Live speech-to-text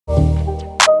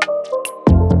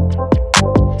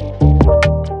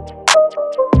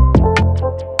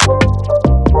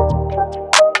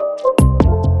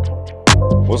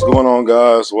What's going on,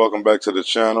 guys? Welcome back to the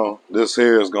channel. This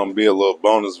here is going to be a little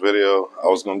bonus video. I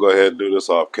was going to go ahead and do this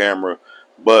off camera,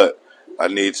 but I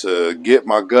need to get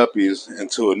my guppies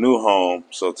into a new home.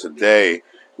 So today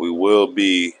we will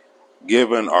be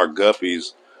giving our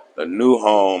guppies a new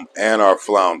home and our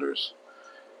flounders.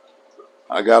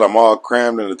 I got them all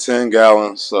crammed in a 10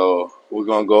 gallon, so we're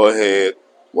going to go ahead.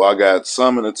 Well, I got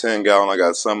some in a 10 gallon, I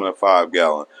got some in a 5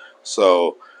 gallon.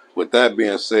 So with that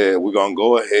being said, we're going to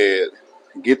go ahead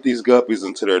get these guppies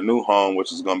into their new home,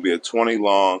 which is going to be a 20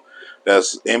 long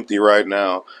that's empty right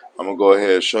now. I'm going to go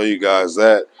ahead and show you guys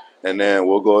that, and then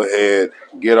we'll go ahead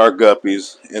get our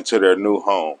guppies into their new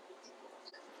home.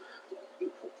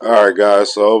 Alright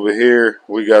guys, so over here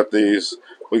we got this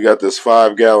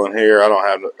 5 gallon here. I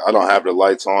don't have the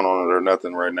lights on it or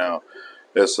nothing right now.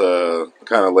 It's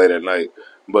kind of late at night,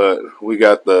 but we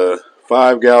got the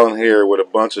 5 gallon here with a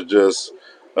bunch of just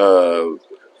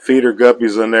feeder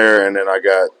guppies in there, and then I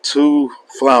got 2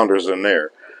 flounders in there.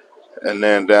 And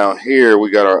then down here we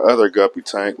got our other guppy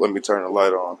tank. Let me turn the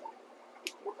light on.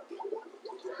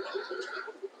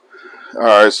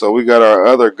 Alright, so we got our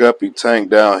other guppy tank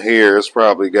down here. It's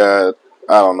probably got,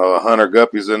 I don't know, 100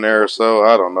 guppies in there or so.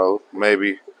 I don't know,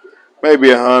 maybe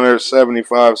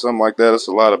 175, something like that. It's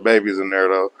a lot of babies in there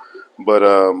though. But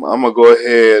I'm gonna go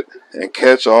ahead and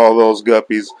catch all those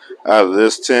guppies out of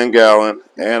this 10 gallon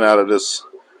and out of this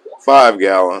 5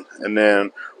 gallon, and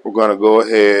then we're gonna go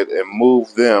ahead and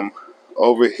move them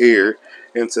over here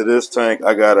into this tank.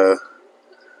 I got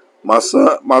my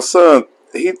son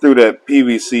he threw that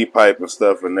PVC pipe and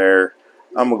stuff in there.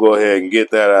 I'm gonna go ahead and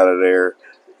get that out of there,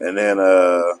 and then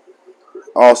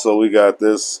also we got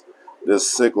this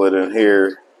cichlid in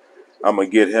here. I'm gonna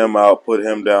get him out, put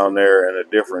him down there in a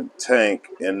different tank,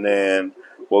 and then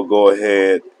we'll go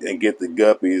ahead and get the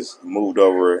guppies moved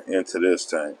over into this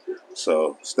tank.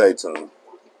 So stay tuned.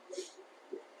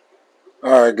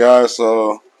 Alright guys,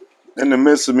 so in the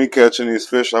midst of me catching these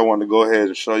fish, I want to go ahead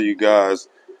and show you guys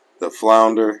the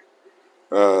flounder.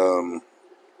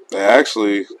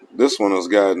 Actually, this one has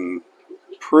gotten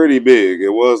pretty big.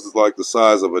 It was like the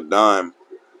size of a dime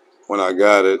when I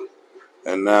got it,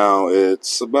 and now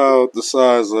it's about the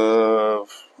size of,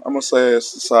 I'm gonna say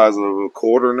it's the size of a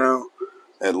quarter now,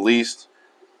 at least.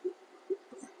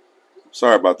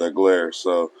 Sorry about that glare.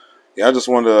 So yeah, I just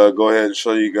wanted to go ahead and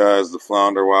show you guys the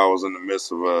flounder while I was in the midst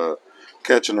of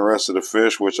catching the rest of the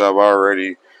fish, which I've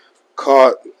already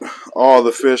caught all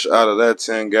the fish out of that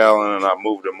 10 gallon and I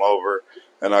moved them over,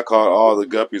 and I caught all the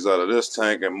guppies out of this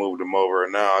tank and moved them over,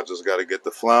 and now I just got to get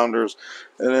the flounders.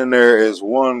 And then there is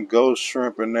one ghost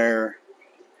shrimp in there.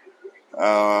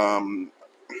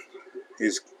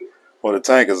 The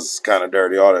tank is kind of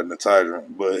dirty, all that in the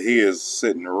hydrant, but he is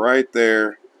sitting right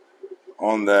there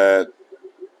on that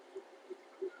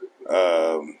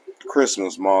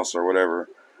Christmas moss or whatever.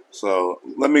 So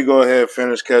let me go ahead and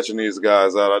finish catching these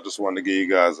guys out. I just wanted to give you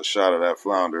guys a shot of that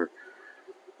flounder.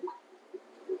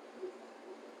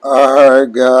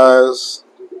 Alright guys,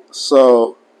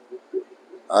 so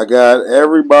I got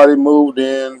everybody moved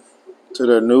in to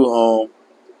their new home.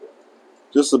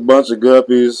 Just a bunch of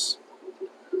guppies.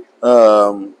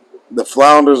 The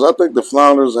flounders, I think the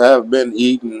flounders have been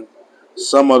eating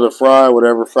some of the fry,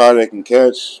 whatever fry they can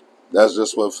catch. That's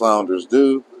just what flounders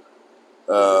do.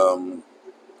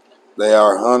 They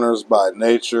are hunters by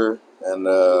nature, and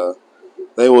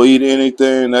they will eat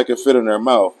anything that can fit in their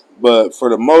mouth. But for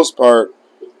the most part,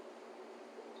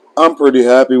 I'm pretty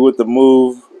happy with the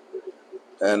move,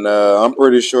 and I'm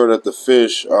pretty sure that the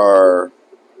fish are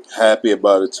happy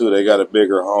about it too. They got a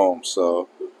bigger home, so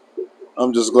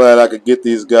I'm just glad I could get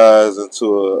these guys into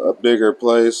a bigger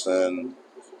place and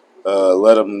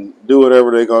let them do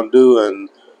whatever they're gonna do, and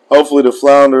hopefully the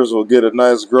flounders will get a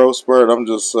nice growth spurt. I'm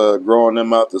just growing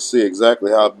them out to see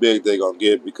exactly how big they're gonna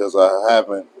get, because I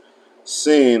haven't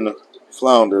seen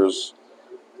flounders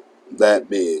that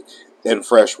big in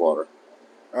freshwater.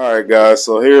 Alright guys,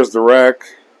 so here's the rack.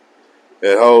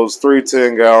 It holds 3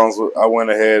 10 gallons. I went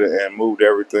ahead and moved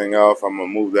everything off. I'm going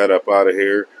to move that up out of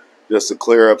here just to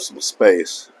clear up some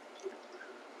space.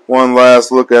 One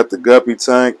last look at the guppy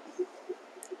tank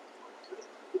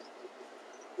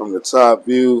from the top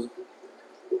view.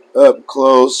 Up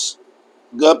close.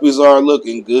 Guppies are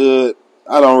looking good.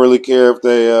 I don't really care if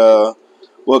they,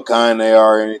 what kind they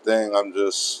are or anything.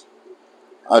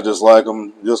 I just like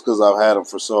them just because I've had them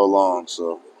for so long.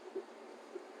 So,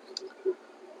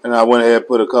 and I went ahead and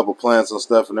put a couple plants and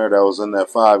stuff in there that was in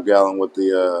that 5 gallon with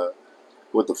the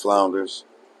flounders.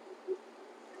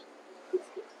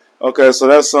 Okay, so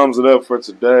that sums it up for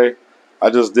today.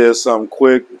 I just did something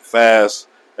quick, fast,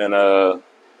 and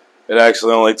it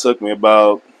actually only took me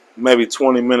about maybe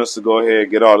 20 minutes to go ahead,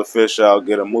 get all the fish out,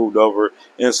 get them moved over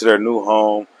into their new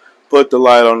home. Put the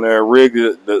light on there, rig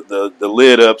the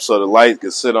lid up so the light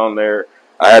could sit on there.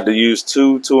 I had to use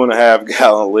 2.5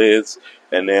 gallon lids,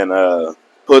 and then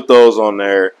put those on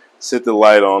there, sit the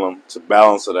light on them to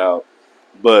balance it out.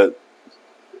 But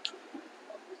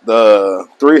the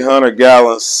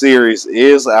 300-gallon series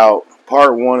is out,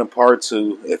 part 1 and part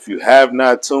 2. If you have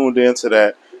not tuned into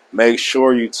that, make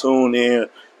sure you tune in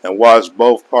and watch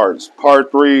both parts.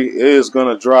 Part 3 is going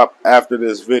to drop after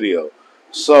this video.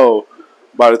 So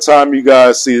by the time you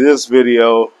guys see this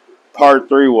video, part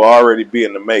 3 will already be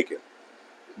in the making.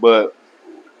 But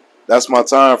that's my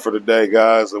time for today,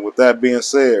 guys. And with that being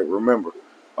said, remember,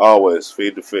 always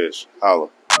feed the fish. Holla.